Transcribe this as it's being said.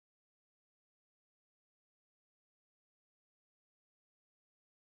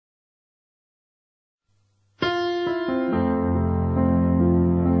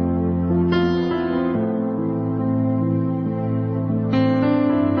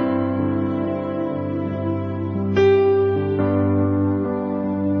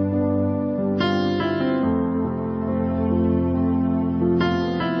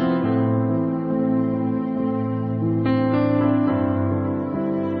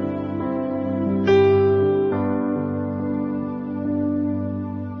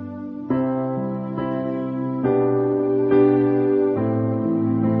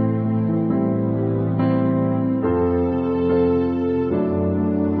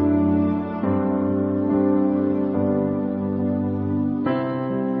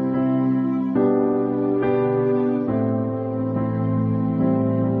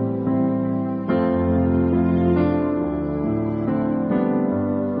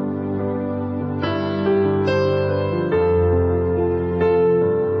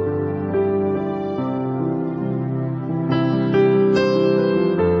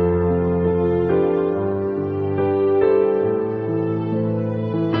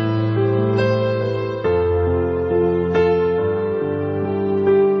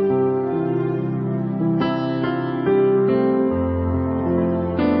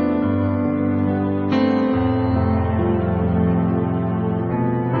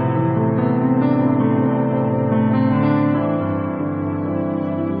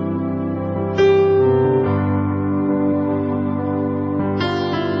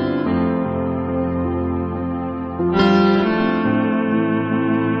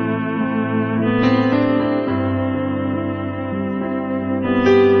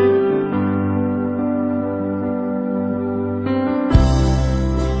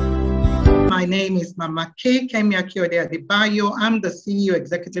Mama K. Kemi Akiode Adebayo. I'm the CEO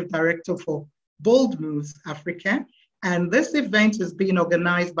Executive Director for Bold Moves Africa. And this event is being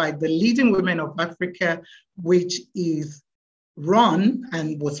organized by the Leading Women of Africa, which is run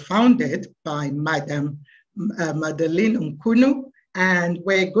and was founded by Madam Madeleine Nkunu. And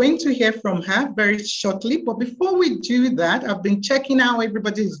we're going to hear from her very shortly. But before we do that, I've been checking how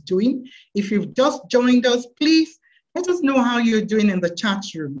everybody is doing. If you've just joined us, please let us know how you're doing in the chat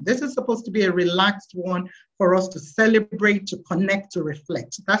room. This is supposed to be a relaxed one for us to celebrate, to connect, to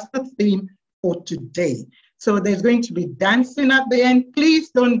reflect. That's the theme for today. So there's going to be dancing at the end.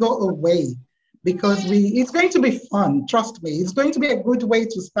 Please don't go away because it's going to be fun. Trust me, it's going to be a good way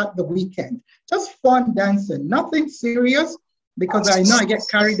to start the weekend. Just fun dancing, nothing serious, because I know I get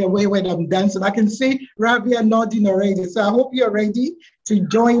carried away when I'm dancing. I can see Rabia nodding already. So I hope you're ready to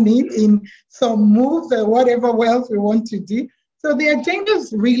join in some moves or whatever else we want to do. So the agenda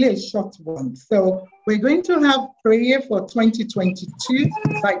is really a short one. So we're going to have prayer for 2022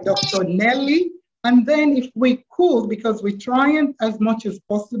 by Dr. Nelly. And then if we could, because we're trying as much as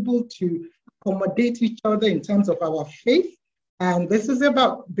possible to accommodate each other in terms of our faith. And this is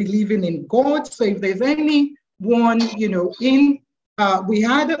about believing in God. So if there's anyone, we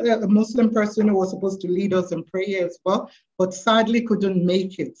had a Muslim person who was supposed to lead us in prayer as well, but sadly couldn't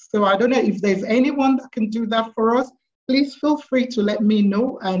make it. So I don't know if there's anyone that can do that for us. Please feel free to let me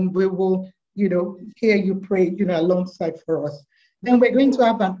know and we will, hear you pray, alongside for us. Then we're going to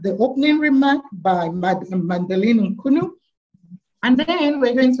have the opening remark by Madeleine Nkunu. And then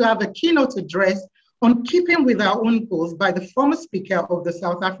we're going to have a keynote address on keeping with our own goals by the former Speaker of the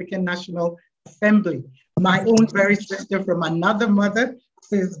South African National Assembly, my own very sister from another mother,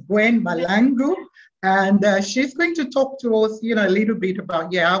 Sis Gwen Malangu. And she's going to talk to us, a little bit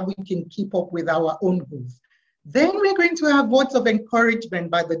about, how we can keep up with our own goals. Then we're going to have words of encouragement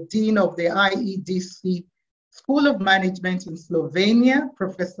by the Dean of the IEDC School of Management in Slovenia,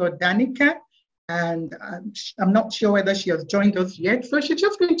 Professor Danica. And I'm not sure whether she has joined us yet. So she's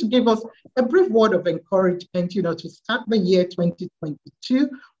just going to give us a brief word of encouragement, to start the year 2022.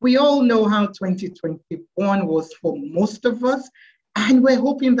 We all know how 2021 was for most of us. And we're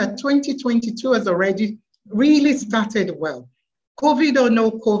hoping that 2022 has already really started well. COVID or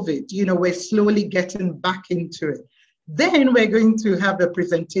no COVID, we're slowly getting back into it. Then we're going to have a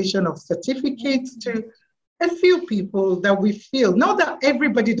presentation of certificates to a few people that we feel, not that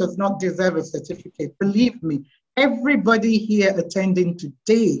everybody does not deserve a certificate, believe me, everybody here attending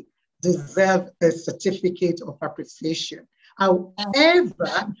today deserves a certificate of appreciation.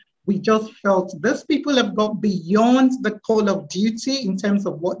 However, we just felt these people have got beyond the call of duty in terms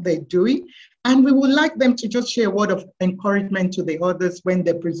of what they're doing, and we would like them to just share a word of encouragement to the others when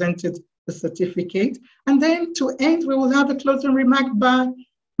they presented the certificate. And then to end, we will have a closing remark by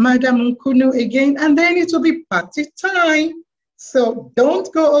Madam Nkunu again, and then it will be party time. So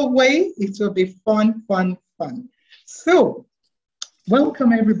don't go away. It will be fun, fun, fun. So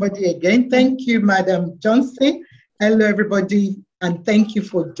welcome everybody again. Thank you, Madam Johnson. Hello, everybody. And thank you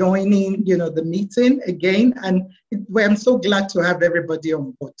for joining, the meeting again. And I'm so glad to have everybody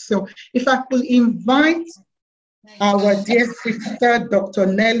on board. So if I could invite our dear sister, Dr.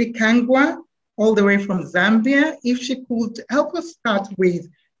 Nelly Kangwa, all the way from Zambia, if she could help us start with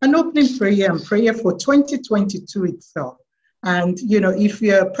an opening prayer and prayer for 2022 itself. And, if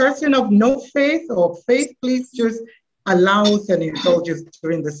you're a person of no faith or faith, please just allow us and indulge us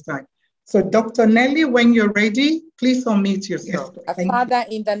during this time. So Dr. Nelly, when you're ready, please unmute yourself. Father,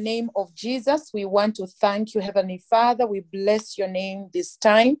 in the name of Jesus, we want to thank you, Heavenly Father. We bless your name this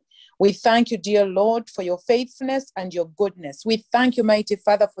time. We thank you, dear Lord, for your faithfulness and your goodness. We thank you, mighty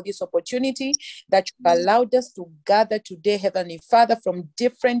Father, for this opportunity that you allowed us to gather today, Heavenly Father, from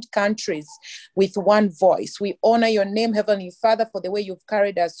different countries with one voice. We honor your name, Heavenly Father, for the way you've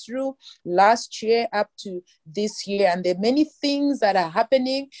carried us through last year up to this year. And the many things that are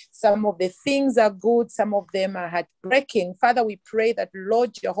happening, some of the things are good, some of them are heartbreaking. Father, we pray that,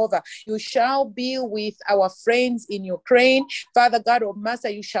 Lord Jehovah, you shall be with our friends in Ukraine. Father God, oh Master,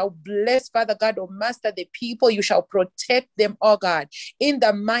 you shall bless, Father God, oh Master, the people. You shall protect them, oh God, in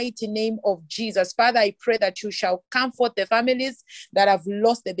the mighty name of Jesus. Father, I pray that you shall comfort the families that have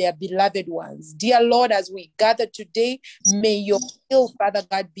lost their beloved ones. Dear Lord, as we gather today, may your will, Father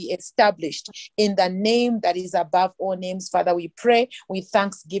God, be established in the name that is above all names. Father, we pray with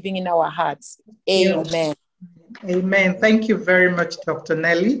thanksgiving in our hearts. Amen. Amen. Thank you very much, Dr.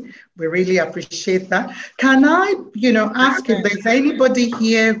 Nelly. We really appreciate that. Can I, ask if there's anybody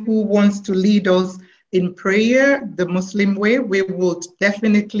here who wants to lead us in prayer the Muslim way? We would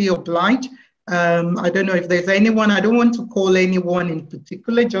definitely oblige. I don't know if there's anyone. I don't want to call anyone in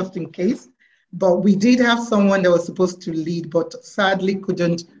particular, just in case. but we did have someone that was supposed to lead, but sadly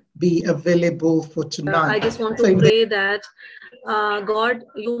couldn't be available for tonight. I just want So to if pray that God,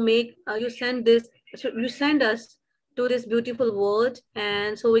 you send us to this beautiful world,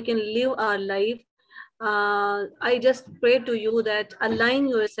 and so we can live our life. I just pray to you that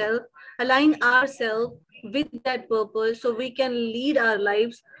align ourselves with that purpose, so we can lead our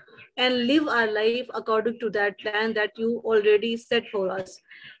lives and live our life according to that plan that you already set for us.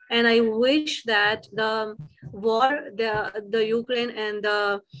 And I wish that the war, the Ukraine and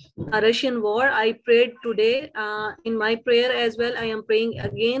the Russian war, I prayed today in my prayer as well. I am praying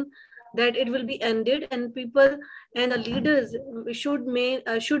again that it will be ended, and people and the leaders should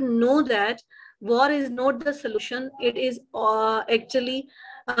know that war is not the solution. It is actually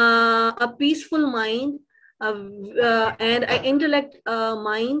a peaceful mind and an intellect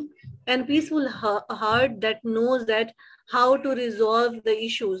mind and peaceful heart that knows that how to resolve the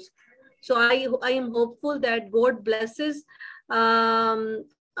issues. So I am hopeful that God blesses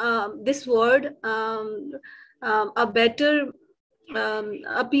this word, a better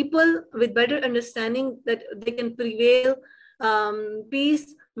a people with better understanding that they can prevail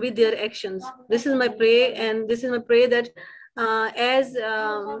peace with their actions. This is my prayer, and this is my prayer that as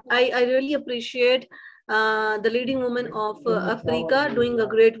I really appreciate the leading women of Africa doing a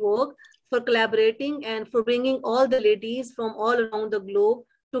great work for collaborating and for bringing all the ladies from all around the globe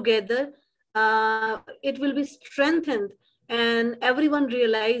together. It will be strengthened, and everyone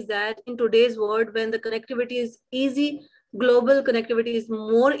realize that in today's world, when the connectivity is easy, global connectivity is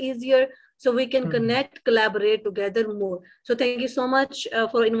more easier, so we can connect, collaborate together more. So thank you so much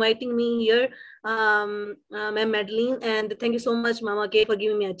for inviting me here, Ma'am Madeline, and thank you so much, Mama K, for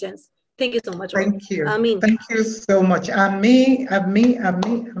giving me a chance. Thank you so much. Thank you. Amin. Thank you so much. Ami.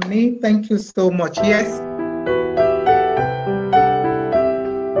 Thank you so much. Yes.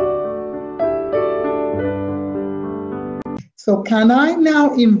 So can I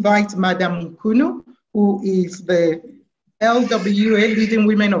now invite Madam Nkunu, who is the LWA, Leading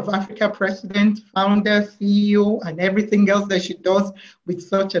Women of Africa President, founder, CEO, and everything else that she does with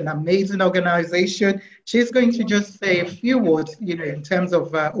such an amazing organization. She's going to just say a few words, in terms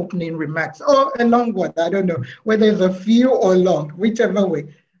of opening remarks, or a long word. I don't know whether it's a few or long, whichever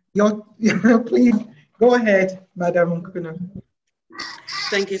way. Please go ahead, Madam Nkunu.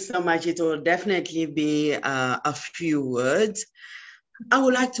 Thank you so much. It will definitely be a few words. I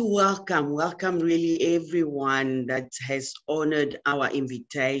would like to welcome really everyone that has honored our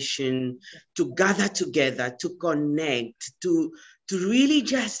invitation to gather together, to connect, to really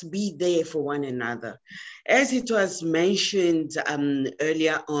just be there for one another. As it was mentioned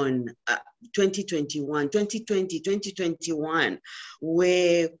earlier on, 2021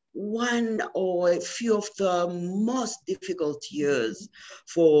 were one or a few of the most difficult years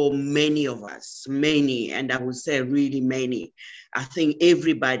for many of us, and I would say really many. I think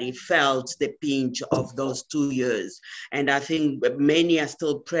everybody felt the pinch of those 2 years. And I think many are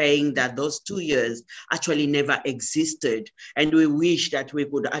still praying that those 2 years actually never existed. And we wish that we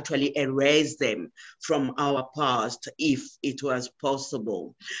could actually erase them from our past if it was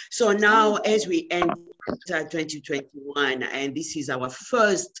possible. So now as we enter 2021, and this is our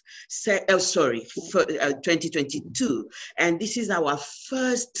 2022, and this is our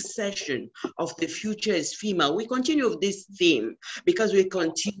first session of The Future is Female. We continue with this theme because we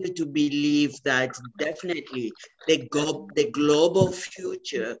continue to believe that definitely the global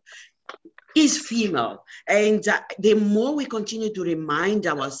future is female. And the more we continue to remind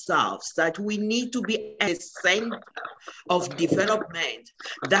ourselves that we need to be at the center of development,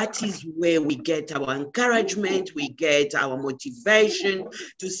 that is where we get our encouragement, we get our motivation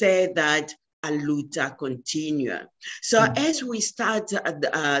to say that Aluta continua. So as we start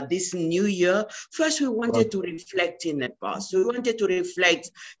this new year, first we wanted to reflect in the past. We wanted to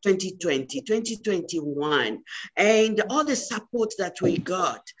reflect 2020, 2021, and all the support that we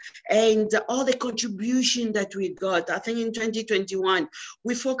got and all the contribution that we got. I think in 2021,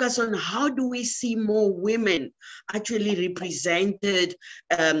 we focus on how do we see more women actually represented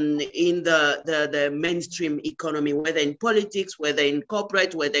in the mainstream economy, whether in politics, whether in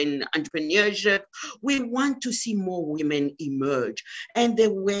corporate, whether in entrepreneurship. We want to see more women emerge. And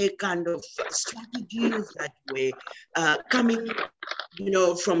there were kind of strategies that were coming,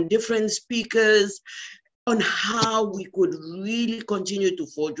 from different speakers. on how we could really continue to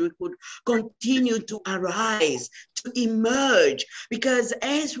forge, we could continue to arise, to emerge, because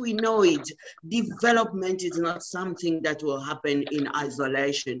as we know it, development is not something that will happen in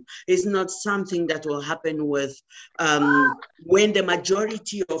isolation. It's not something that will happen with when the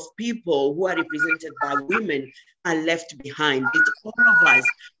majority of people who are represented by women are left behind. It's all of us,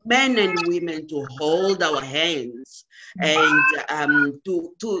 men and women, to hold our hands and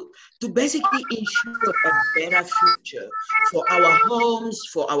to basically ensure a better future for our homes,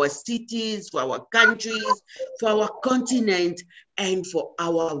 for our cities, for our countries, for our continent, and for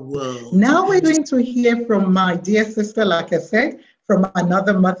our world. Now we're going to hear from my dear sister, like I said, from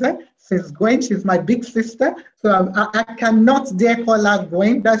another mother, Sis Gwen. She's my big sister, so I cannot dare call her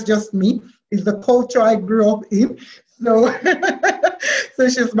Gwen. That's just me. It's the culture I grew up in. So, so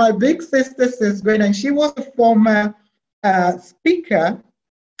she's my big sister, Sis Gwen, and she was a former speaker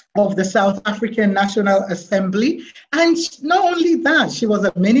of the South African National Assembly. And not only that, she was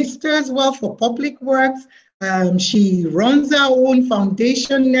a minister as well for public works. She runs her own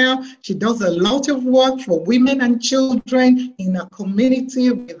foundation now. She does a lot of work for women and children in her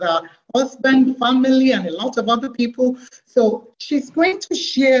community with her husband, family, and a lot of other people. So she's going to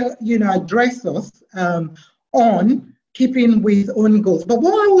share, address us on keeping with own goals. But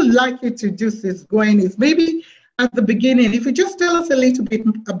what I would like you to do, Sis Gwen, is maybe at the beginning, if you just tell us a little bit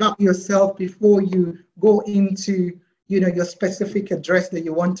about yourself before you go into, your specific address that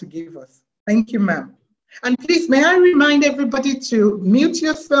you want to give us. Thank you, ma'am. And please, may I remind everybody to mute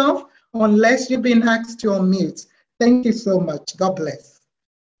yourself unless you've been asked to unmute. Thank you so much. God bless.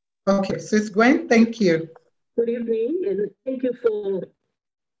 Okay, Sis Gwen, thank you. Good evening, and thank you for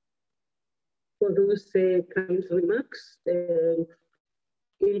those kind remarks.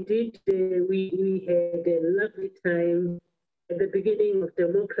 Indeed, we had a lovely time at the beginning of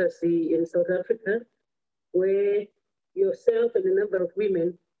democracy in South Africa, where yourself and a number of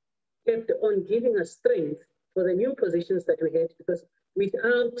women kept on giving us strength for the new positions that we had, because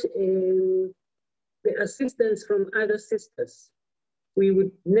without the assistance from other sisters, we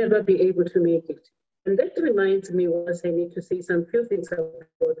would never be able to make it. And that reminds me, once I need to say some few things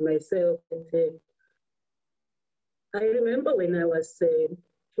about myself. I remember when I was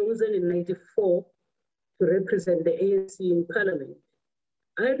chosen in '94 to represent the ANC in Parliament,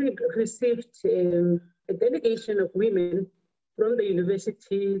 I received a delegation of women from the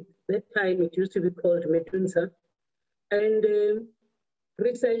university. That time it used to be called Medunsa, and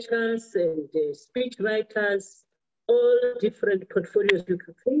researchers and speech writers, all different portfolios you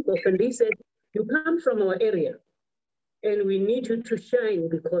could think of. And they said, you come from our area and we need you to shine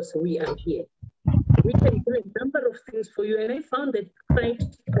because we are here. We can do a number of things for you. And I found that quite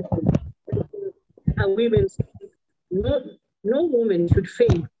our women, no woman should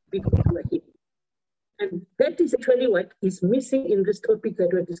fail because we are here. And that is actually what is missing in this topic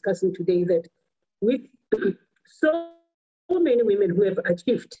that we're discussing today, that with so many women who have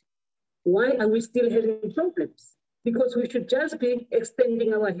achieved, why are we still having problems? Because we should just be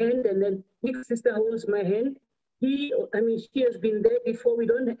extending our hand, and then big sister holds my hand. She has been there before. We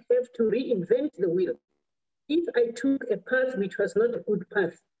don't have to reinvent the wheel. If I took a path which was not a good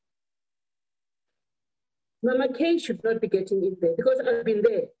path, Mama K should not be getting in there because I've been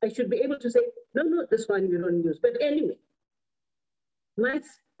there. I should be able to say, no, this one you don't use. But anyway, my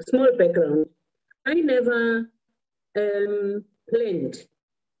small background, I never planned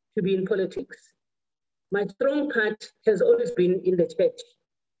to be in politics. My strong part has always been in the church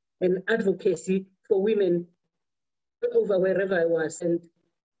and advocacy for women over wherever I was. And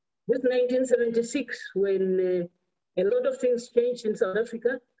with 1976, when a lot of things changed in South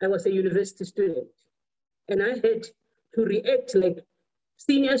Africa, I was a university student. And I had to react like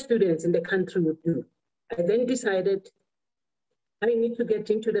senior students in the country would do. I then decided I need to get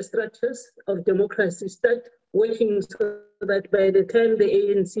into the structures of democracy, start working so that by the time the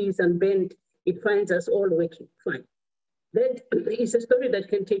ANC is unbent, it finds us all working fine. That is a story that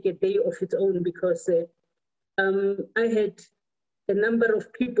can take a day of its own, because I had a number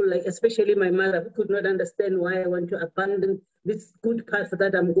of people, like especially my mother, who could not understand why I want to abandon this good path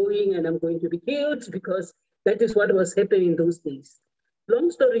that I'm going, and I'm going to be killed, because that is what was happening in those days.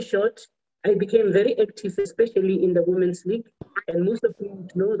 Long story short, I became very active, especially in the Women's League. And most of you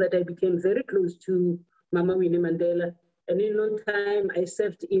know that I became very close to Mama Winnie Mandela. And in no time, I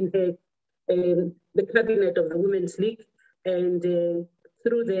served in the cabinet of the Women's League. And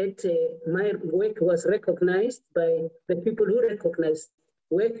through that, my work was recognized by the people who recognized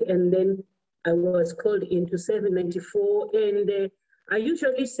work. And then I was called in to serve in '94. And I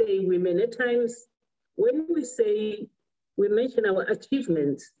usually say women, at times, when we mention our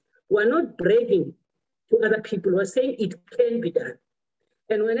achievements, we're not bragging to other people who are saying it can be done.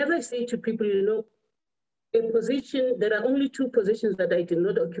 And whenever I say to people, you know, a position, there are only two positions that I did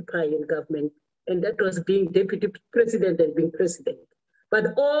not occupy in government, and that was being deputy president and being president.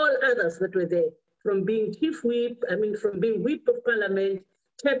 But all others that were there, from being chief whip, from being whip of parliament,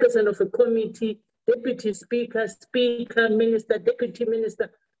 chairperson of a committee, deputy speaker, speaker, minister, deputy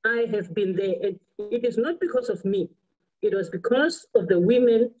minister, I have been there. And it is not because of me. It was because of the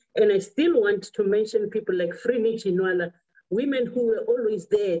women, and I still want to mention people like Frini Chinwala, women who were always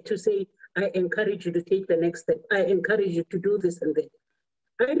there to say, I encourage you to take the next step. I encourage you to do this and that.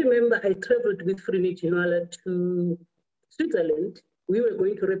 I remember I traveled with Frini Chinwala to Switzerland. We were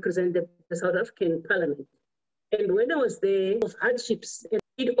going to represent the South African Parliament. And when I was there, of hardships, and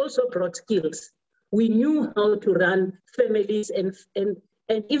it also brought skills. We knew how to run families and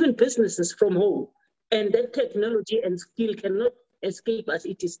even businesses from home. And that technology and skill cannot escape us.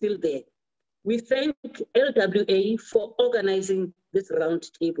 It is still there. We thank LWA for organizing this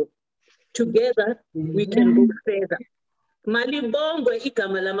roundtable. Together, we can go further. Malibongo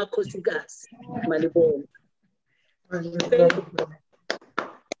igama lamakhosikazi. Malibongo. Thank you.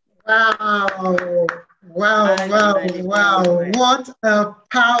 Wow. What a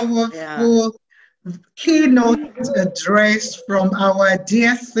powerful keynote address from our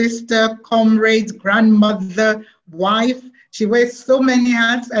dear sister, comrade, grandmother, wife. She wears so many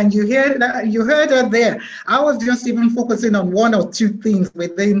hats, and you heard her there. I was just even focusing on one or two things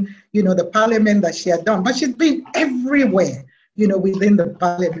within, the parliament that she had done, but she's been everywhere, within the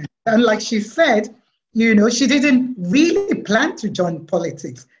parliament. And like she said, she didn't really plan to join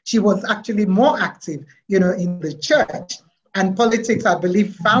politics. She was actually more active, in the church. And politics, I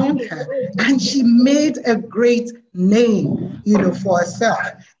believe, found her. And she made a great name, for herself.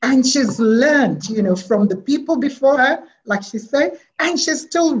 And she's learned, from the people before her, like she said, and she's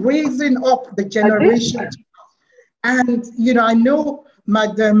still raising up the generation. And, I know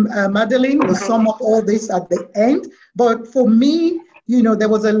Madam Madeline will sum up all this at the end. But for me, there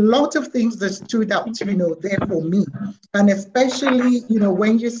was a lot of things that stood out, there for me. And especially,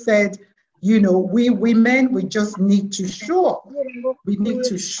 when you said, we women, we just need to show up. We need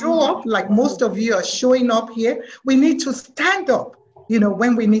to show up like most of you are showing up here. We need to stand up,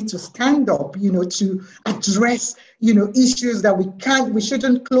 when we need to stand up, to address, issues that we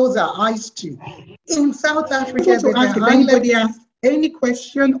shouldn't close our eyes to. In South Africa, if anybody has any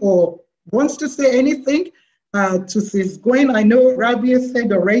question or wants to say anything to Sis Gwen, I know Rabia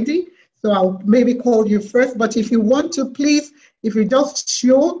said already, so I'll maybe call you first, but if you want to, please, if you just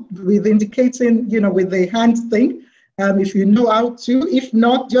show with indicating, with the hand thing, if you know how to. If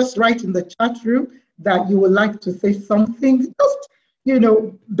not, just write in the chat room that you would like to say something, just,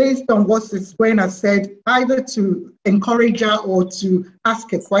 based on what Sis Gwen has said, either to encourage her or to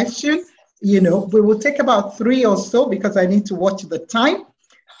ask a question. We will take about 3 or so because I need to watch the time.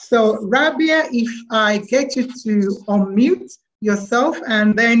 So Rabia, if I get you to unmute yourself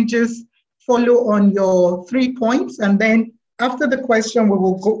and then just follow on your 3 points, and then after the question, we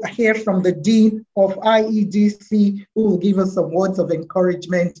will go hear from the Dean of IEDC, who will give us some words of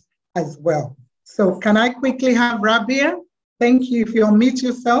encouragement as well. So can I quickly have Rabia? Thank you. If you unmute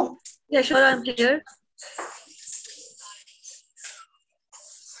yourself. Yeah, sure, I'm here.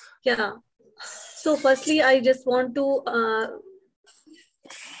 Yeah. So firstly, I just want to,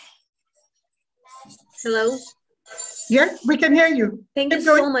 hello? Yes, we can hear you. Thank you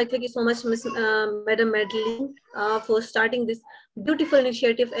so much. Thank you so much, Madam Madeline, for starting this beautiful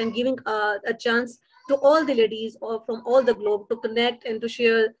initiative and giving a chance to all the ladies from all the globe to connect and to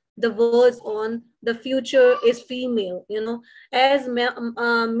share the words on the future is female. As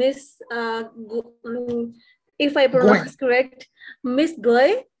Miss, if I pronounce correct, Miss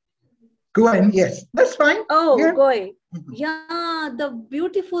Goy. Gwen, yes, that's fine. Oh, yeah. Goy. Yeah, the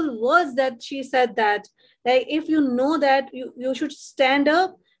beautiful words that she said that. Like, if you know that you should stand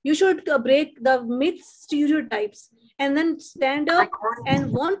up, you should break the myths, stereotypes, and then stand up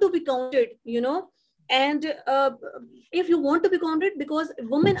and want to be counted, and if you want to be counted, because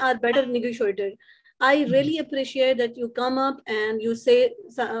women are better negotiators. I really appreciate that you come up and you say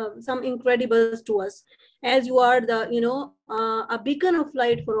some incredibles to us, as you are the, a beacon of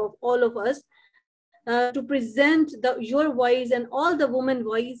light for all of us, to present your voice and all the women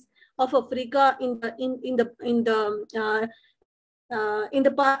voice of Africa in the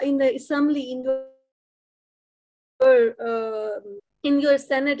assembly, in your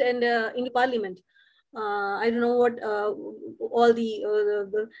Senate and in the Parliament. I don't know what all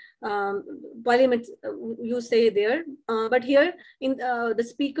the parliament you say there, but here in the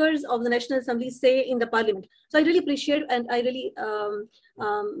speakers of the National Assembly say in the parliament. So I really appreciate, and I really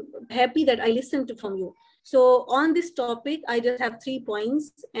happy that I listened to from you. So on this topic, I just have 3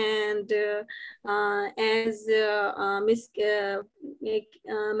 points, and as Miss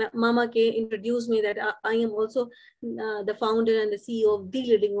Mama K introduced me, that I am also the founder and the CEO of the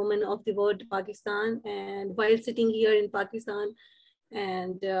Leading Women of the World, Pakistan. And while sitting here in Pakistan,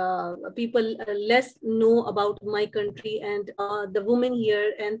 and people less know about my country and the women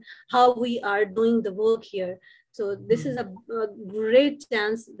here and how we are doing the work here. So this is a great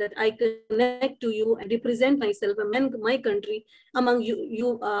chance that I connect to you and represent myself and my country among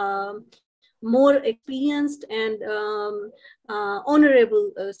you more experienced and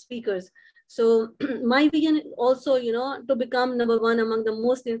honorable speakers. So my vision also, to become #1 among the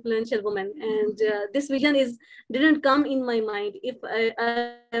most influential women. And this vision didn't come in my mind. If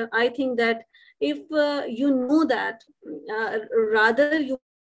I think that if you know that, rather you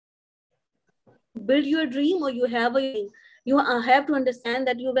build your dream or you have a dream, you have to understand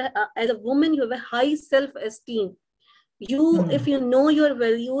that you as a woman, you have a high self-esteem. If you know your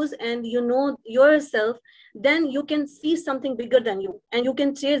values and you know yourself, then you can see something bigger than you and you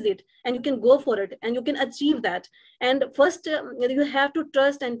can chase it and you can go for it and you can achieve that. And first you have to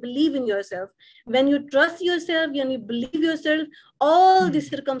trust and believe in yourself. When you trust yourself, when you believe yourself, all the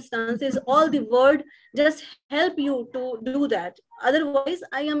circumstances, all the world just help you to do that. Otherwise,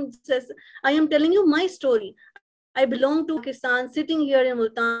 I am telling you my story. I belong to Pakistan, sitting here in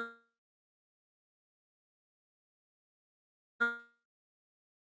Multan,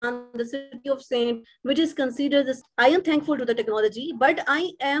 the city of Saint, which is considered this. I am thankful to the technology, but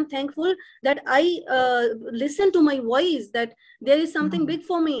I am thankful that I listen to my voice, that there is something big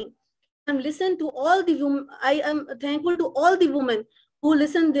for me. I'm listen to all the women. I am thankful to all the women who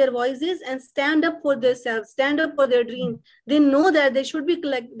listen their voices and stand up for themselves, stand up for their dreams. They know that they should be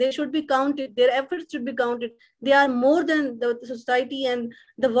they should be counted. Their efforts should be counted. They are more than the society and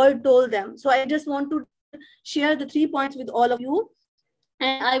the world told them. So I just want to share the 3 points with all of you.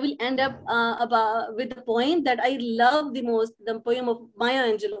 And I will end up with the point that I love the most, the poem of Maya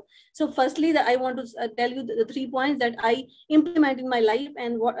Angelou. So firstly, that I want to tell you the 3 points that I implement in my life,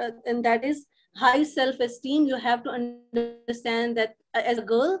 and that is high self-esteem. You have to understand that as a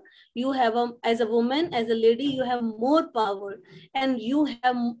girl, you have as a woman, as a lady, you have more power, and you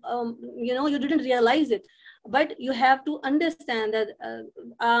have you didn't realize it. But you have to understand that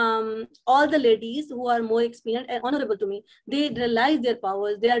all the ladies who are more experienced and honorable to me, they realize their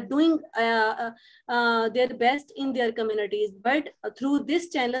powers. They are doing their best in their communities. But through this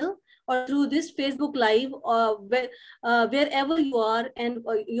channel or through this Facebook Live, or wherever you are and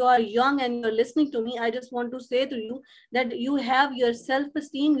you are young and you're listening to me, I just want to say to you that you have your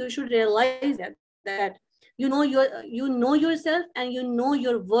self-esteem. You should realize that you know yourself and you know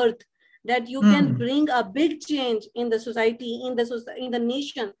your worth, that you can bring a big change in the society, in the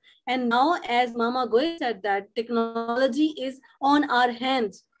nation. And now, as Mama Goy said, that technology is on our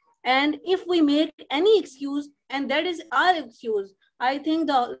hands. And if we make any excuse, and that is our excuse, I think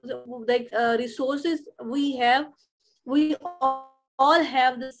the resources we have, we all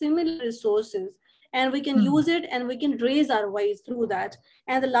have the similar resources, and we can use it and we can raise our voice through that.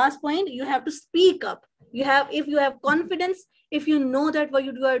 And the last point, you have to speak up. If you have confidence, if you know that what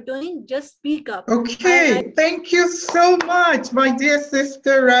you are doing, just speak up. Okay, thank you so much, my dear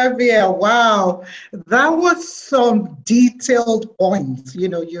sister Rabia. Wow, that was some detailed points,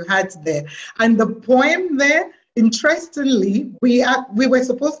 you had there. And the poem there, interestingly, we were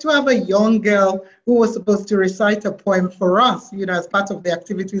supposed to have a young girl who was supposed to recite a poem for us, as part of the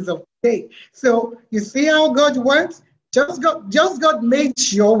activities of the day. So you see how God works? Just God made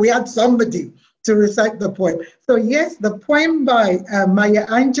sure we had somebody to recite the poem. So yes, the poem by Maya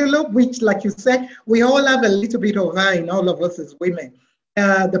Angelou, which, like you said, we all have a little bit of her in all of us as women.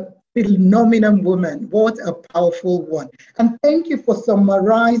 The phenomenal woman, what a powerful one. And thank you for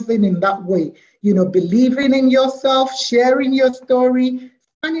summarizing in that way, believing in yourself, sharing your story,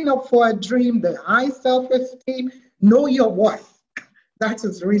 standing up for a dream, the high self-esteem, know your worth. That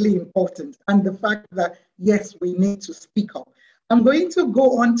is really important. And the fact that, yes, we need to speak up. I'm going to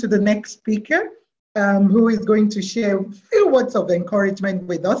go on to the next speaker, who is going to share a few words of encouragement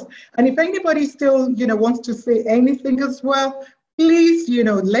with us. And if anybody still, wants to say anything as well, please,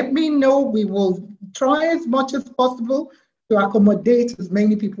 let me know. We will try as much as possible to accommodate as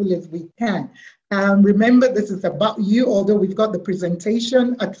many people as we can. Remember, this is about you, although we've got the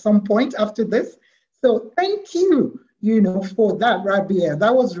presentation at some point after this. So thank you, for that, Rabia.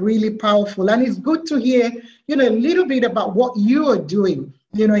 That was really powerful. And it's good to hear, a little bit about what you are doing,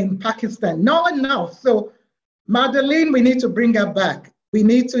 in Pakistan. Not enough. So, Madeleine, we need to bring her back. We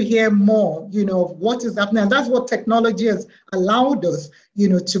need to hear more, of what is happening. And that's what technology has allowed us,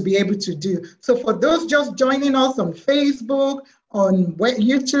 to be able to do. So for those just joining us on Facebook, on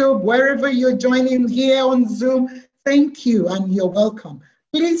YouTube, wherever you're joining here on Zoom, thank you and you're welcome.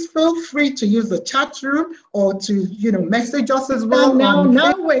 Please feel free to use the chat room or to, message us as well.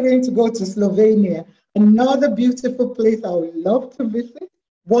 Now we're going to go to Slovenia, another beautiful place I would love to visit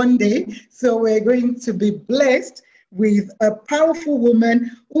one day. So we're going to be blessed with a powerful woman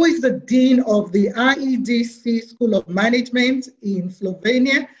who is the Dean of the IEDC School of Management in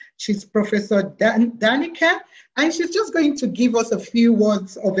Slovenia. She's Professor Danica, and she's just going to give us a few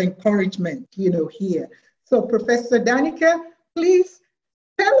words of encouragement, here. So Professor Danica, please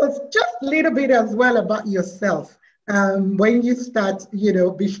tell us just a little bit as well about yourself when you start,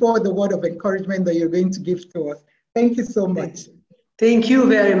 before the word of encouragement that you're going to give to us. Thank you so much. Thank you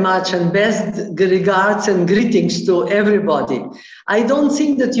very much, and best regards and greetings to everybody. I don't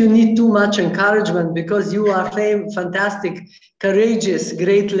think that you need too much encouragement because you are fantastic, courageous,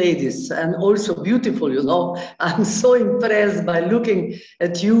 great ladies, and also beautiful, I'm so impressed by looking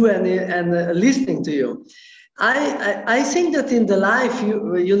at you and listening to you. I think that in the life,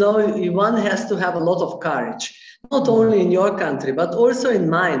 one has to have a lot of courage, not only in your country, but also in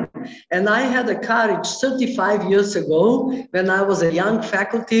mine. And I had the courage 35 years ago, when I was a young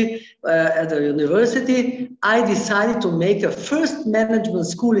faculty at a university. I decided to make a first management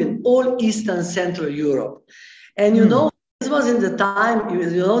school in all Eastern Central Europe. And this was in the time,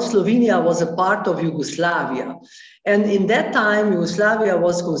 Slovenia was a part of Yugoslavia. And in that time, Yugoslavia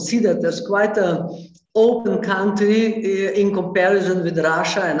was considered as quite an open country in comparison with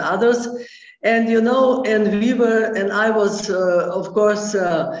Russia and others. And, and I was, of course,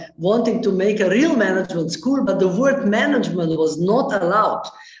 wanting to make a real management school, but the word management was not allowed.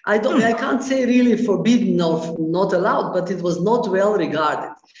 I can't say really forbidden or not allowed, but it was not well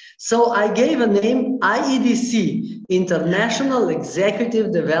regarded. So I gave a name, IEDC, International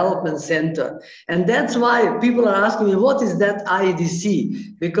Executive Development Center. And that's why people are asking me, what is that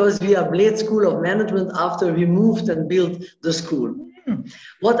IEDC? Because we are Bled School of Management after we moved and built the school.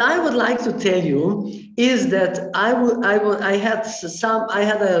 What I would like to tell you is that I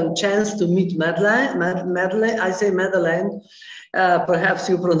had a chance to meet Madeleine. I say Madeleine. Perhaps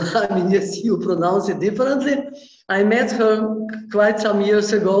you pronounce it differently. I met her quite some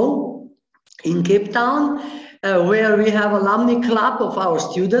years ago in Cape Town, where we have alumni club of our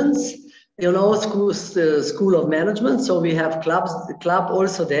students, School of Management. So we have club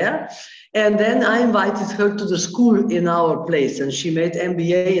also there. And then I invited her to the school in our place, and she made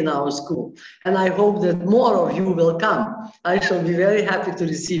MBA in our school. And I hope that more of you will come. I shall be very happy to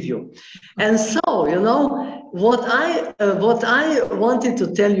receive you. And so, what I wanted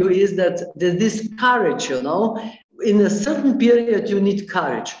to tell you is that this courage, in a certain period you need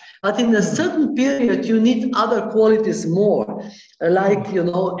courage, but in a certain period you need other qualities more, like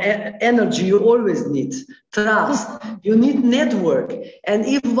energy you always need, trust, you need network. And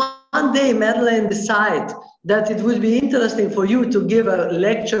if one day Madeleine decide that it would be interesting for you to give a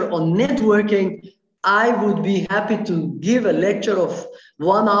lecture on networking, I would be happy to give a lecture of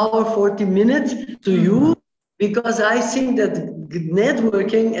 1 hour, 40 minutes to you, because I think that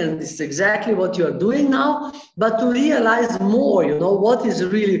networking, and it's exactly what you are doing now, but to realize more, what is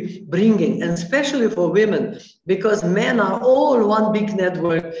really bringing, and especially for women, because men are all one big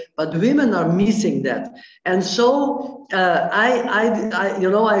network, but women are missing that. And so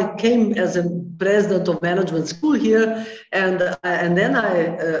I came as a president of management school here, and then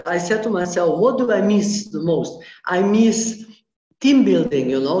I said to myself, what do I miss the most? I miss team building,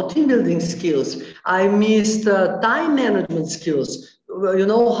 team building skills. I missed time management skills,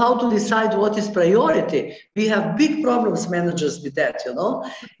 how to decide what is priority. We have big problems, managers, with that,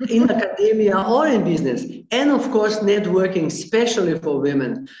 in academia or in business. And of course, networking, especially for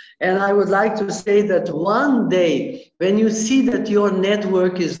women. And I would like to say that one day, when you see that your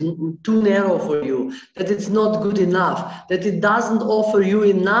network is too narrow for you, that it's not good enough, that it doesn't offer you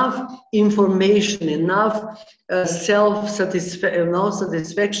enough information, enough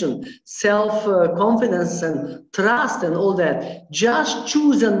self-satisfaction, self-confidence and trust and all that, just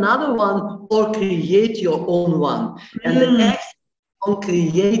choose another one or create your own one. And the next on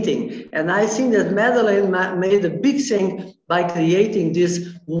creating. And I think that Madeleine made a big thing by creating this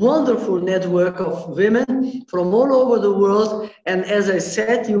wonderful network of women from all over the world. And as I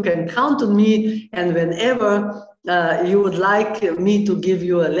said, you can count on me, and whenever you would like me to give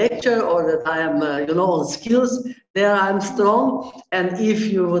you a lecture, or that I am, on skills, there I'm strong. And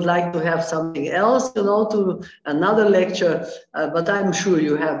if you would like to have something else, to another lecture, but I'm sure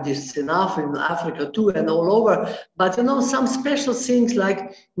you have this enough in Africa too and all over. But some special things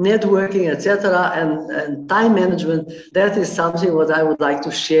like networking, etc., and time management, that is something what I would like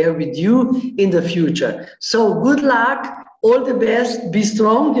to share with you in the future. So good luck, all the best, be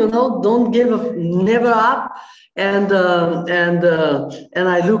strong, don't give up, never up. And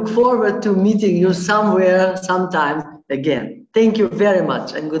I look forward to meeting you somewhere, sometime again. Thank you very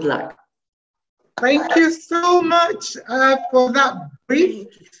much and good luck. Thank you so much for that brief,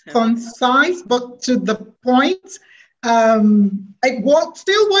 concise, but to the point.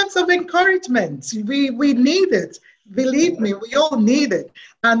 Still words of encouragement. We need it. Believe me, we all need it.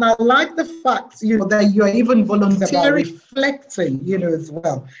 And I like the fact, that you're even volunteering, reflecting, as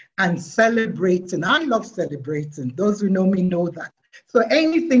well, and celebrating. I love celebrating. Those who know me know that. So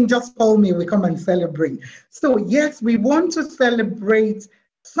anything, just call me, we come and celebrate. So yes, we want to celebrate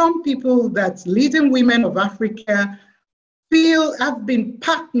some people that leading women of Africa have been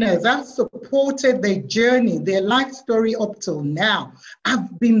partners, have supported their journey, their life story up till now.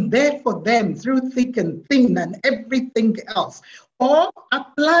 I've been there for them through thick and thin and everything else. Or are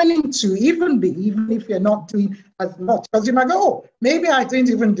planning to even if you're not doing as much. Because you might go, oh, maybe I didn't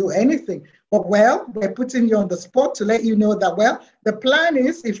even do anything. But we're putting you on the spot to let you know that, the plan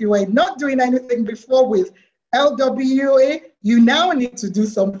is, if you were not doing anything before with LWA, you now need to do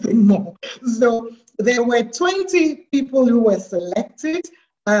something more. So there were 20 people who were selected,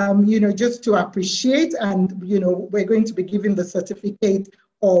 just to appreciate, and, we're going to be giving the certificate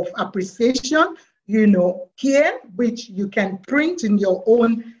of appreciation, here, which you can print in your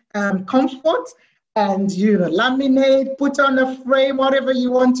own comfort and, laminate, put on a frame, whatever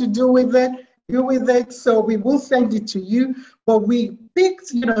you want to do with it, So we will send it to you. But we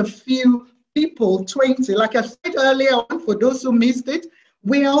picked, a few people, 20, like I said earlier on, for those who missed it,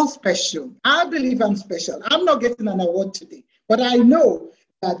 we're all special. I believe I'm special. I'm not getting an award today, but I know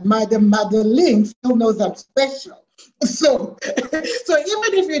that Madam Madeline still knows I'm special. So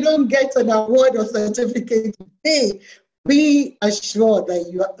even if you don't get an award or certificate today, be assured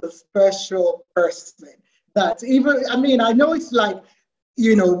that you are a special person. That I know it's like,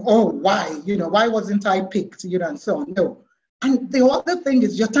 oh, why? Why wasn't I picked? And so on. No. And the other thing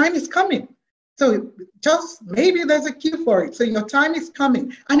is, your time is coming. So just maybe there's a cue for it. So your time is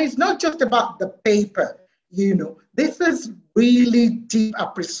coming. And it's not just about the paper, This is really deep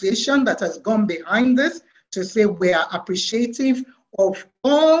appreciation that has gone behind this to say we are appreciative of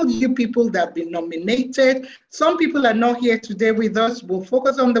all you people that have been nominated. Some people are not here today with us. We'll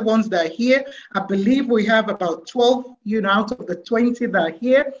focus on the ones that are here. I believe we have about 12, out of the 20 that are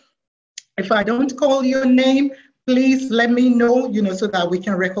here. If I don't call your name, please let me know, so that we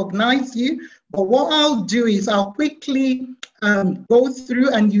can recognize you. But what I'll do is I'll quickly go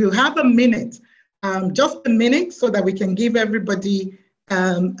through, and you have a minute, just a minute, so that we can give everybody,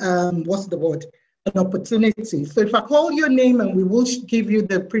 an opportunity. So if I call your name and we will give you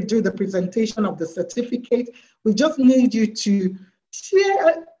do the presentation of the certificate, we just need you to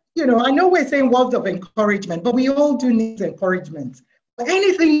share, I know we're saying words of encouragement, but we all do need encouragement. But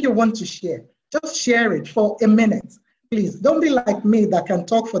anything you want to share, just share it for a minute, please. Don't be like me that can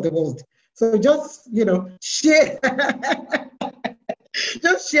talk for the world. So just, share.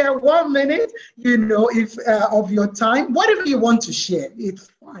 Just share 1 minute, if of your time, whatever you want to share, it's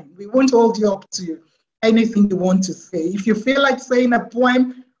fine. We won't hold you up to anything you want to say. If you feel like saying a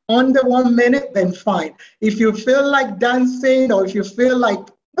poem under 1 minute, then fine. If you feel like dancing, or if you feel like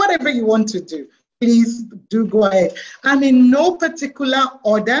whatever you want to do, please do go ahead. And in no particular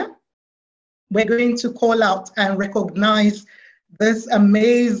order, we're going to call out and recognize these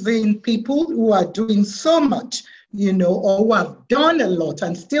amazing people who are doing so much, or who have done a lot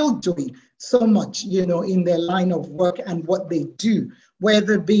and still doing so much, in their line of work and what they do,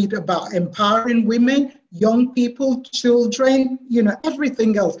 whether it be about empowering women, young people, children,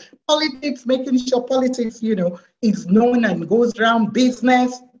 everything else. Politics, making sure politics, is known and goes around,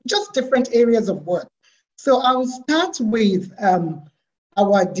 business, just different areas of work. So I'll start with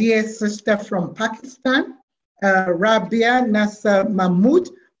our dear sister from Pakistan, Rabia Nasser Mahmood.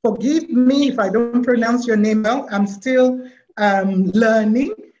 Forgive me if I don't pronounce your name well. I'm still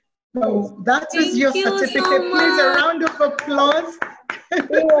learning. So that is your certificate. So please, a round of applause.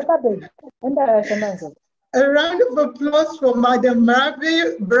 A round of applause for Madam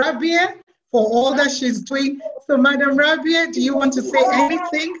Rabia for all that she's doing. So Madam Rabia, do you want to say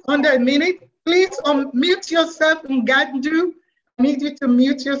anything under a minute? Please mute yourself, Ngandu. I need you to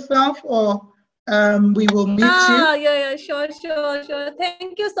mute yourself, or we will mute you. Yeah, sure.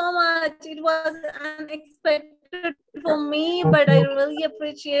 Thank you so much. It was unexpected for me, but I really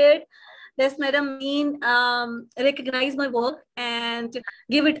appreciate this Madam Mean recognize my work and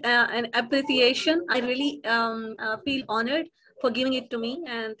give it an appreciation. I really feel honored for giving it to me,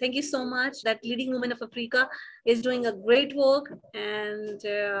 and thank you so much. That Leading Women of Africa is doing a great work, and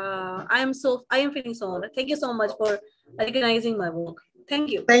I am feeling so honored. Thank you so much for recognizing my work.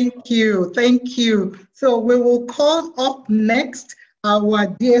 Thank you. Thank you. So we will call up next our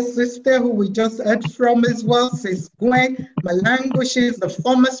dear sister who we just heard from as well, Sis Gwen Malango. She's the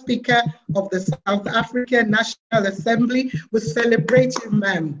former Speaker of the South African National Assembly. We celebrate you,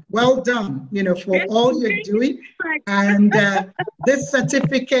 ma'am. Well done, for all you're doing. And this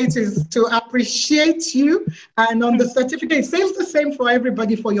certificate is to appreciate you. And on the certificate, it says the same for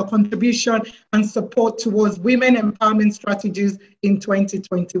everybody for your contribution and support towards women empowerment strategies in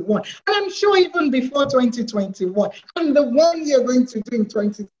 2021. And I'm sure even before 2021, and the one you're going to do in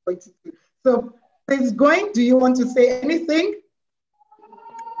 2022. So, Ms. Gwen, do you want to say anything?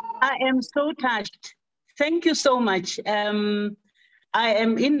 I am so touched. Thank you so much. I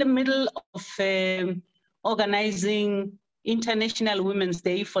am in the middle of organizing International Women's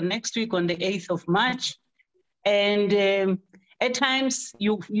Day for next week on the 8th of March. And at times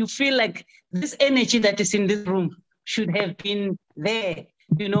you feel like this energy that is in this room should have been there.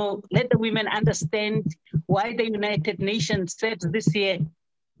 Let the women understand why the United Nations said this year,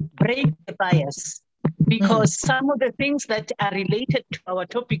 break the bias. Because some of the things that are related to our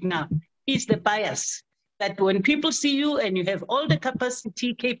topic now is the bias. That when people see you and you have all the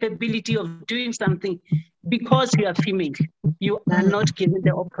capability of doing something, because you are female, you are not given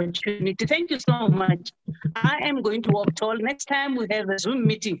the opportunity. Thank you so much. I am going to walk tall. Next time we have a Zoom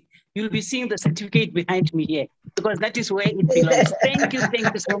meeting, you'll be seeing the certificate behind me here, because that is where it belongs. Thank you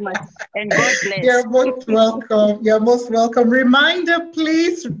so much, and God bless. You're most welcome. You're most welcome. Reminder,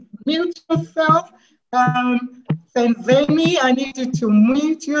 please mute yourself. Senzeni, I need you to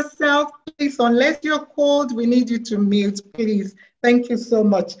mute yourself, please. Unless you're called, we need you to mute, please. Thank you so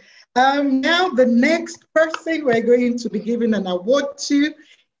much. Now, the next person we're going to be giving an award to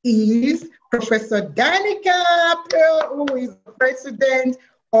is Professor Danica, who is the president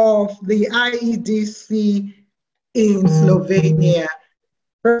of the IEDC in Slovenia.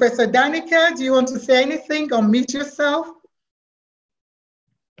 Professor Danica, do you want to say anything? Unmute yourself.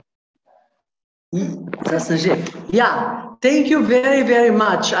 Yeah, thank you very, very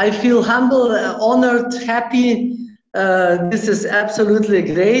much. I feel humble, honored, happy. This is absolutely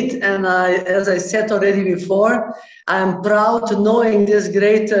great. And as I said already before, I'm proud knowing this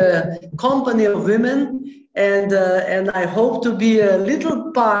great company of women. And I hope to be a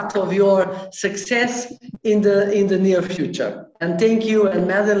little part of your success in the near future. And thank you, and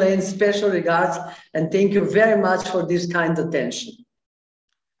Madeleine, special regards. And thank you very much for this kind attention.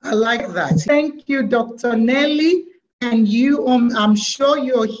 I like that. Thank you, Dr. Nelly. And you, I'm sure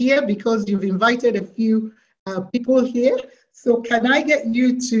you're here because you've invited a few people here. So can I get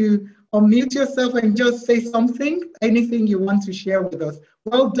you to unmute yourself and just say something, anything you want to share with us?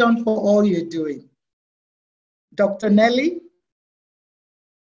 Well done for all you're doing. Dr. Nelly?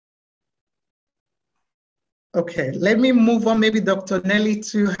 Okay, let me move on. Maybe Dr. Nelly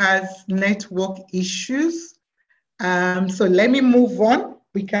too has network issues. So let me move on.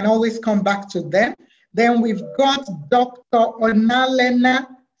 We can always come back to them. Then we've got Dr. Onalena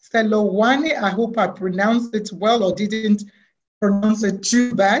Selowani. I hope I pronounced it well or didn't pronounce it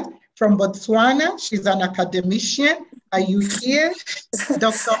too bad. From Botswana, she's an academician. Are you here,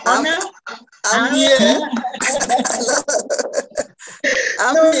 Dr. Ona? I'm here.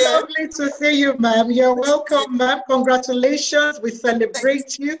 So lovely to see you, ma'am. You're welcome, ma'am. Congratulations. We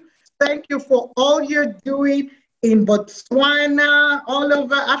celebrate you. Thank you for all you're doing in Botswana, all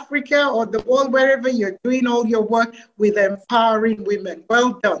over Africa or the world, wherever you're doing all your work with empowering women.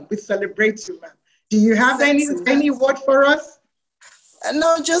 Well done. We celebrate you, ma'am. Do you have any word for us?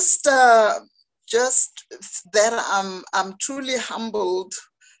 No, just that I'm truly humbled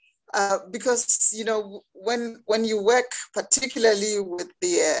because when you work particularly with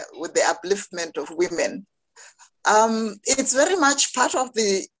the upliftment of women, it's very much part of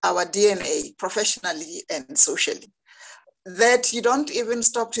our DNA, professionally and socially, that you don't even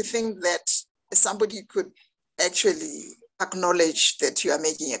stop to think that somebody could actually acknowledge that you are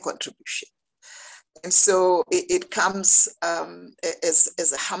making a contribution. And so it comes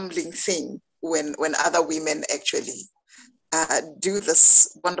as a humbling thing when other women actually do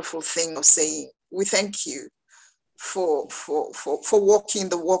this wonderful thing of saying, we thank you for walking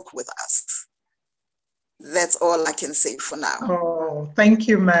the walk with us. That's all I can say for now. Oh, thank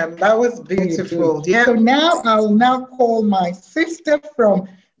you, ma'am. That was beautiful. Yeah. So now I will now call my sister from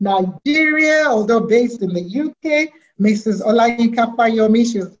Nigeria, although based in the UK, Mrs. Olayinka Fayomi.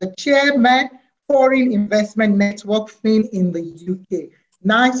 She's the chairman, Foreign Investment Network FIN in the UK.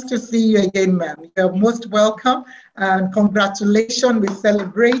 Nice to see you again, ma'am. You're most welcome, and congratulations. We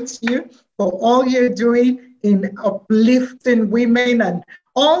celebrate you for all you're doing in uplifting women and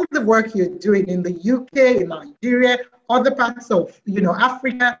all the work you're doing in the UK, in Nigeria, other parts of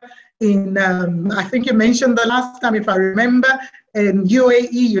Africa, in I think you mentioned the last time, if I remember, in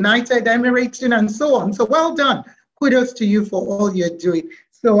UAE, United Emirates, and so on. So well done. Kudos to you for all you're doing.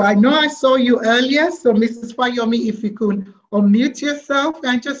 So I know I saw you earlier. So Mrs. Fayomi, if you could unmute yourself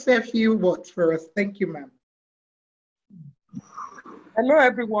and just say a few words for us. Thank you, ma'am. Hello,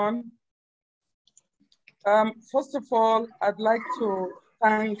 everyone. First of all, I'd like to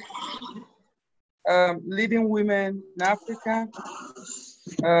thank Leading Women in Africa,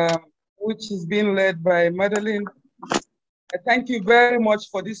 which is being led by Madeline. I thank you very much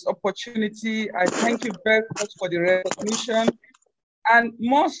for this opportunity. I thank you very much for the recognition. And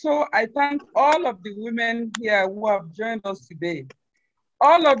more so, I thank all of the women here who have joined us today.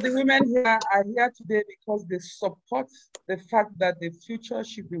 All of the women here are here today because they support the fact that the future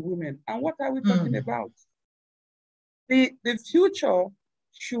should be women. And what are we talking about? The future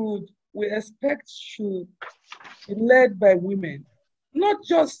we expect should be led by women, not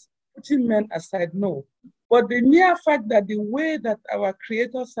just putting men aside, no, but the mere fact that the way that our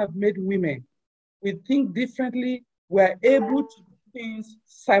creators have made women, we think differently, we're able to do things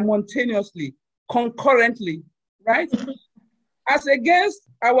simultaneously, concurrently, right? As against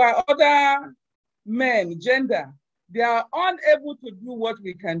our other men, gender, they are unable to do what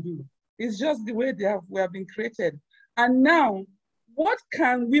we can do. It's just the way we have been created. And now, what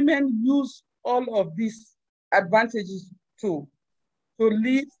can women use all of these advantages to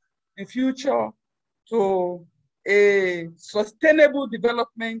lead the future to a sustainable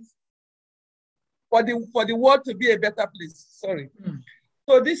development for the world to be a better place? Sorry.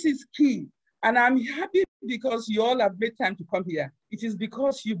 So this is key. And I'm happy because you all have made time to come here. It is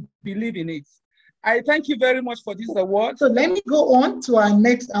because you believe in it. I thank you very much for this award. So let me go on to our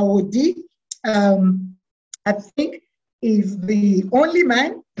next awardee. I think is the only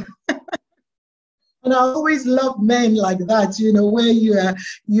man. And I always love men like that, where you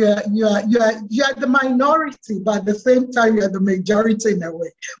are the minority, but at the same time you are the majority in a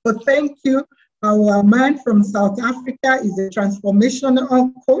way. But thank you. Our man from South Africa is a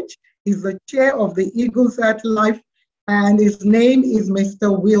transformational coach. He's the chair of the Eagles at Life, and his name is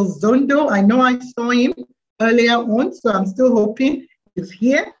Mr. Will Zondo. I know I saw him earlier on, so I'm still hoping he's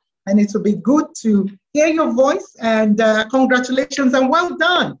here. And it will be good to hear your voice, and congratulations and well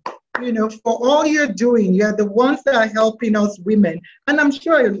done, for all you're doing. You're the ones that are helping us women. And I'm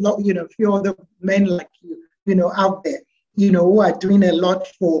sure a few other men like you, out there, who are doing a lot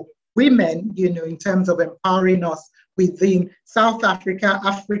for women, in terms of empowering us within South Africa,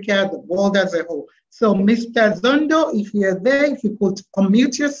 Africa, the world as a whole. So Mr. Zondo, if you're there, if you could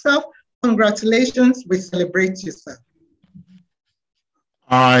unmute yourself, congratulations, we celebrate you, sir.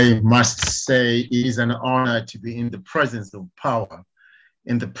 I must say it is an honor to be in the presence of power,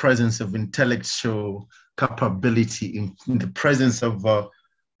 in the presence of intellectual capability, in the presence of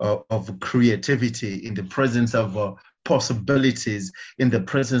creativity, in the presence of possibilities, in the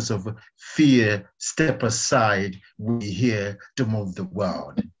presence of fear. Step aside, we're here to move the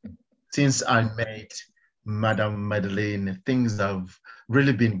world. Since I met Madam Madeline, things have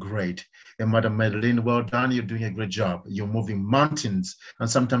really been great. And Madam Madeline, well done, you're doing a great job. You're moving mountains, and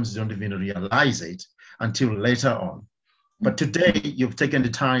sometimes you don't even realize it until later on. But today, you've taken the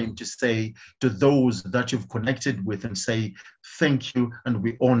time to say to those that you've connected with and say, thank you, and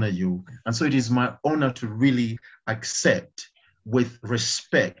we honor you. And so it is my honor to really accept with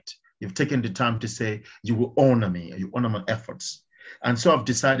respect. You've taken the time to say, you will honor me, you honor my efforts. And so I've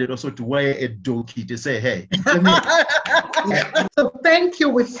decided also to wear a doki to say, hey. So thank you.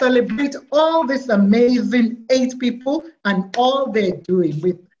 We celebrate all these amazing 8 people and all they're doing.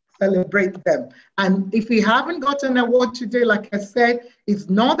 We celebrate them. And if you haven't got an award today, like I said, it's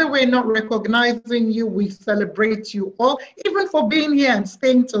not that we're not recognizing you. We celebrate you all, even for being here and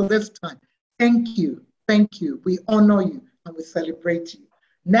staying till this time. Thank you. Thank you. We honor you and we celebrate you.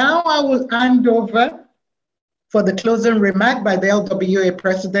 Now I will hand over for the closing remark by the LWA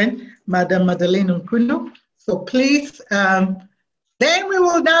President, Madam Madeleine Nkunu. So please, then we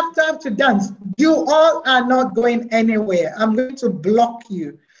will have to dance. You all are not going anywhere. I'm going to block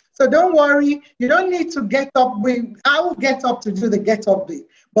you. So don't worry, you don't need to get up. I will get up to do the get up bit.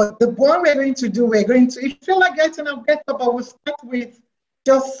 But the one we're going to do, we're going to, if you feel like getting up, get up, but we'll start with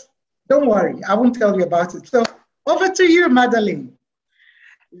just, don't worry, I won't tell you about it. So over to you, Madeline.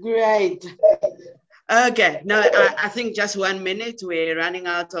 Great. Okay, now I think just 1 minute, we're running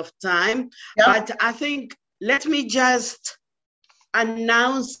out of time. Yep. But I think, let me just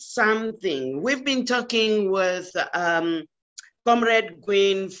announce something. We've been talking with Comrade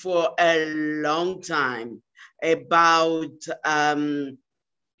Gwyn for a long time about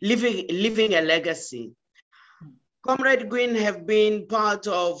living a legacy. Comrade Gwyn have been part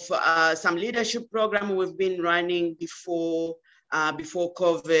of some leadership program we've been running before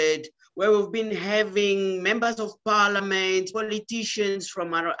COVID, where we've been having members of parliament, politicians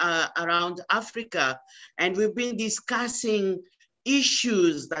from around Africa, and we've been discussing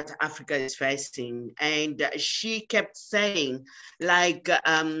issues that Africa is facing. And she kept saying, like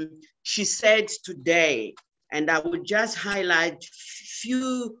she said today, and I would just highlight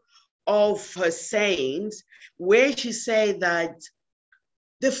few of her sayings, where she said that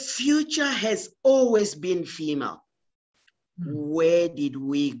the future has always been female. Where did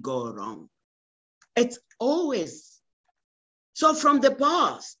we go wrong? It's always. So from the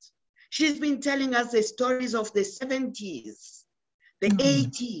past, she's been telling us the stories of the 70s, the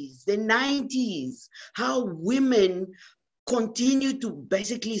 80s, the 90s, how women continue to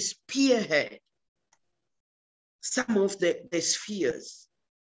basically spearhead some of the spheres.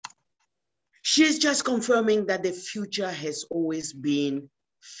 She's just confirming that the future has always been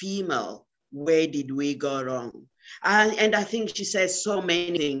female. Where did we go wrong? And I think she says so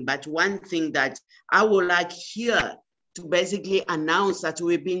many things, but one thing that I would like here to basically announce that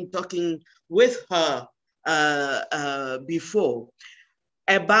we've been talking with her before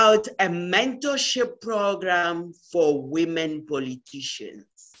about a mentorship program for women politicians.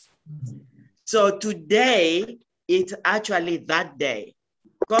 So today, it's actually that day.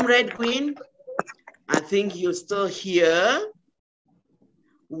 Comrade Gwyn, I think you're still here.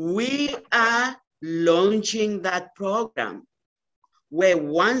 We are launching that program where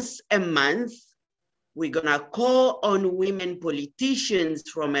once a month, we're gonna call on women politicians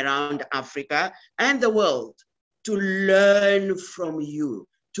from around Africa and the world to learn from you,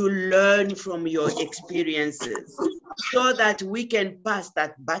 to learn from your experiences, so that we can pass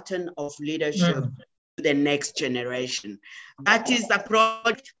that baton of leadership to the next generation. That is the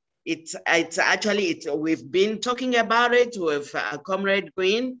project. It's actually, we've been talking about it with Comrade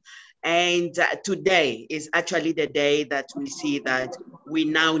Gwyn, and today is actually the day that we see that we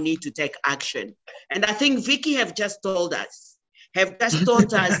now need to take action. And I think Vicky have just taught us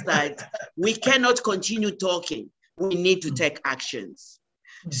that we cannot continue talking. We need to take actions.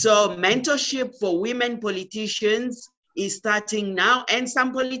 So mentorship for women politicians is starting now, and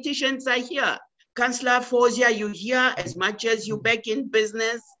some politicians are here. Councillor Fozia, you're here as much as you're back in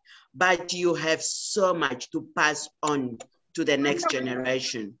business, but you have so much to pass on to the next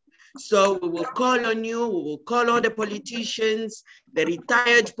generation. So we will call on you, we will call all the politicians, the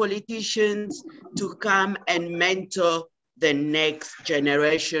retired politicians, to come and mentor the next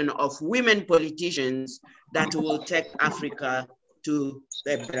generation of women politicians that will take Africa to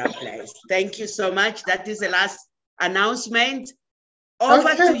the better place. Thank you so much. That is the last announcement.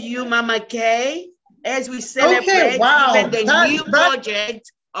 Over to you, Mama Kay, as we celebrate even the new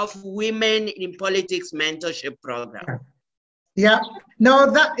project of Women in Politics Mentorship Program. Yeah,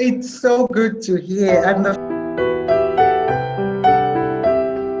 no, that it's so good to hear. And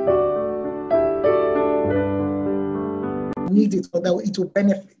need it so that it will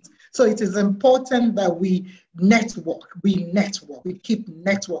benefit. So it is important that we network, we keep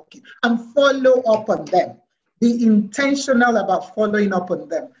networking and follow up on them. Be intentional about following up on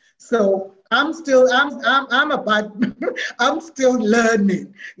them. So I'm still learning,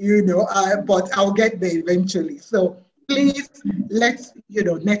 but I'll get there eventually. So please, let's,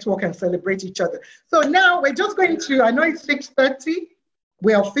 network and celebrate each other. So now we're just going to, I know it's 6:30.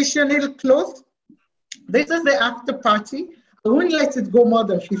 We're officially closed. This is the after party. I won't let it go more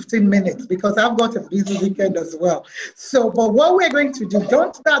than 15 minutes because I've got a busy weekend as well. So, but what we're going to do,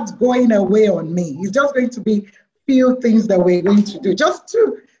 don't start going away on me. It's just going to be few things that we're going to do just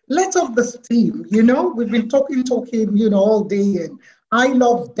to let off the steam. We've been talking, all day, and I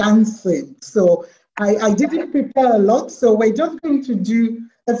love dancing. So I didn't prepare a lot. So we're just going to do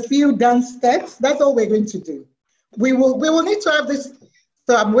a few dance steps. That's all we're going to do. We will need to have this.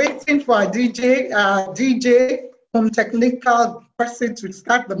 So I'm waiting for our DJ from technical person to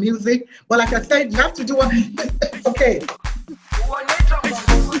start the music. But like I said, you have to do one. Okay.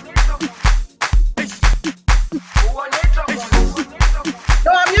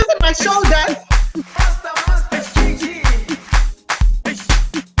 No, I'm using my shoulders.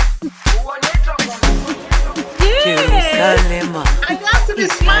 Salema. And you have to be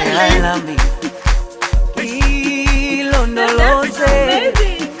smiling. Ilondoloze.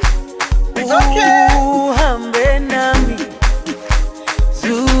 Uhambe nami.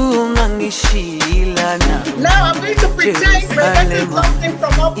 Zungangishilana. Now I'm going to pretend presenting something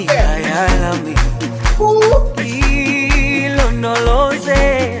from up there.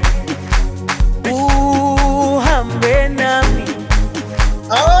 Ilondoloze. Uhambe nami.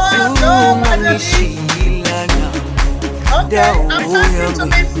 Oh, no, Madeline. Okay, I'm talking to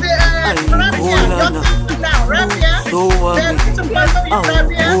Miss Rabia. You're now, Rabia. They're going to follow you,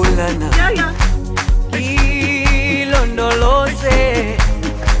 Rabia. Ilondoloze.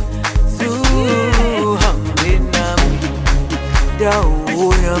 Zuhambe nami. Dawo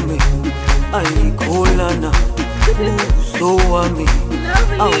yami. Ayikholana. Uso wami.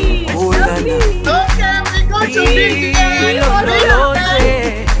 Awukholana. Okay, we go to Vivian. Ilondoloze.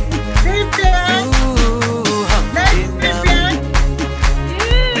 Vivian. Next, Vivian.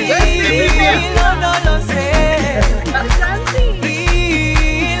 Let's see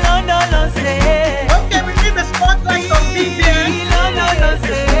Vivian. Okay, we need the spotlight on Vivian.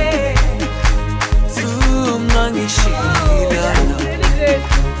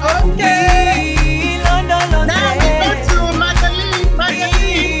 Okay. Now we go to Madeline.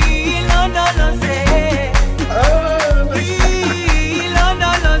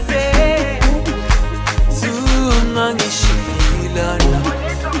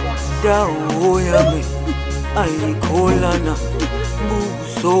 Dawo yami ayikholana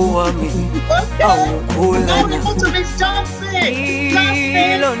buso wami awukholana. Now we go to Miss Johnson.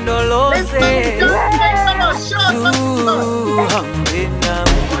 Ilondoloze zuhambe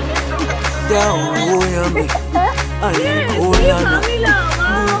nami. Dawo yami ayikholana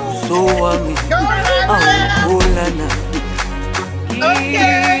buso wami awukholana.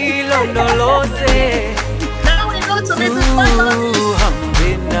 Ilondoloze. Now we go to Mrs. Finally.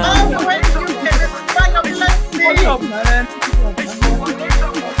 All the way to you, Mrs. Finally. Let's see. What's up, man?